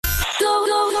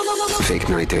Vic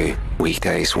Naidu,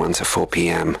 weekdays 1 to 4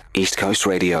 p.m. East Coast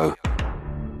Radio.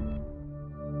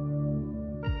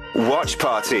 Watch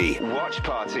Party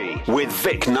with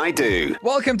Vic Naidu.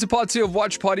 Welcome to part 2 of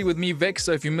Watch Party with me, Vic.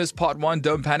 So if you missed part 1,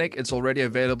 don't panic. It's already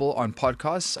available on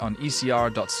podcasts on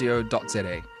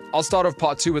ecr.co.za. I'll start off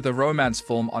part 2 with a romance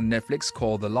film on Netflix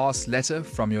called The Last Letter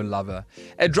from Your Lover.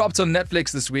 It dropped on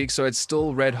Netflix this week, so it's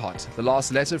still red hot. The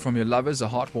Last Letter from Your Lover is a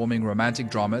heartwarming romantic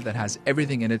drama that has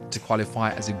everything in it to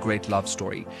qualify as a great love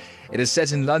story. It is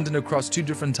set in London across 2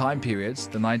 different time periods,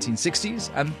 the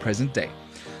 1960s and present day.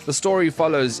 The story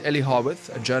follows Ellie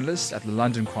Harworth, a journalist at the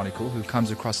London Chronicle who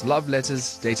comes across love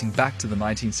letters dating back to the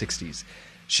 1960s.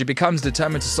 She becomes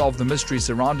determined to solve the mystery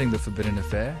surrounding the forbidden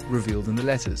affair revealed in the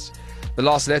letters. The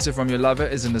Last Letter from Your Lover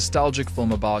is a nostalgic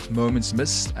film about moments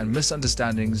missed and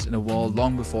misunderstandings in a world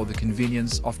long before the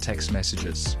convenience of text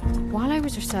messages. While I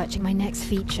was researching my next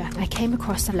feature, I came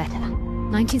across a letter.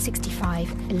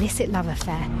 1965, illicit love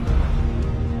affair.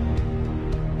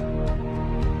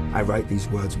 I write these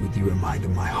words with you in mind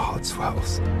and my heart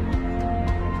swells.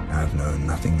 I've known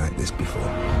nothing like this before.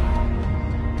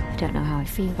 I don't know how I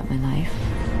feel about my life.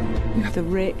 The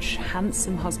rich,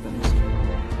 handsome husband.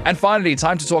 And finally,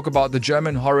 time to talk about the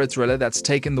German horror thriller that's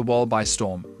taken the world by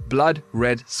storm, Blood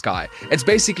Red Sky. It's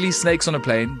basically snakes on a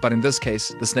plane, but in this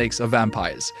case, the snakes are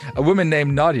vampires. A woman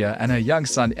named Nadia and her young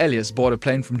son Elias board a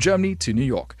plane from Germany to New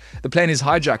York. The plane is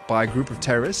hijacked by a group of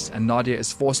terrorists, and Nadia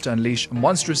is forced to unleash a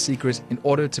monstrous secret in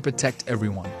order to protect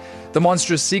everyone. The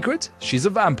monstrous secret? She's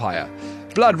a vampire.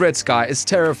 Blood Red Sky is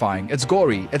terrifying, it's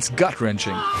gory, it's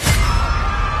gut-wrenching.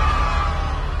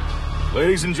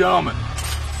 Ladies and gentlemen,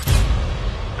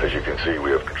 as you can see,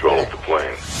 we have control of the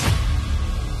plane.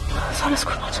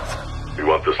 We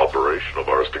want this operation of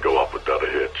ours to go off without a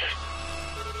hitch.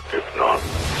 If not,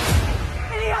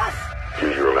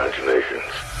 use your imaginations.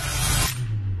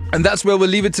 And that's where we'll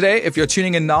leave it today. If you're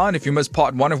tuning in now and if you missed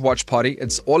part 1 of Watch Party,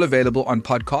 it's all available on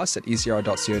podcasts at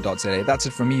ecr.co.za. That's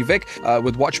it from me, Vic,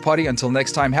 with Watch Party. Until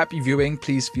next time, happy viewing.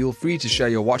 Please feel free to share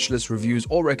your watch list, reviews,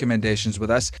 or recommendations with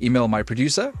us. Email my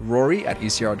producer, Rory, at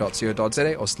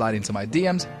ecr.co.za, or slide into my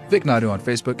DMs, Vic Naidu on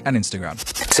Facebook and Instagram.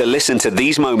 To listen to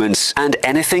these moments and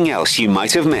anything else you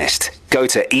might have missed, go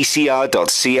to ecr.co.za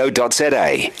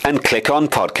and click on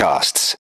podcasts.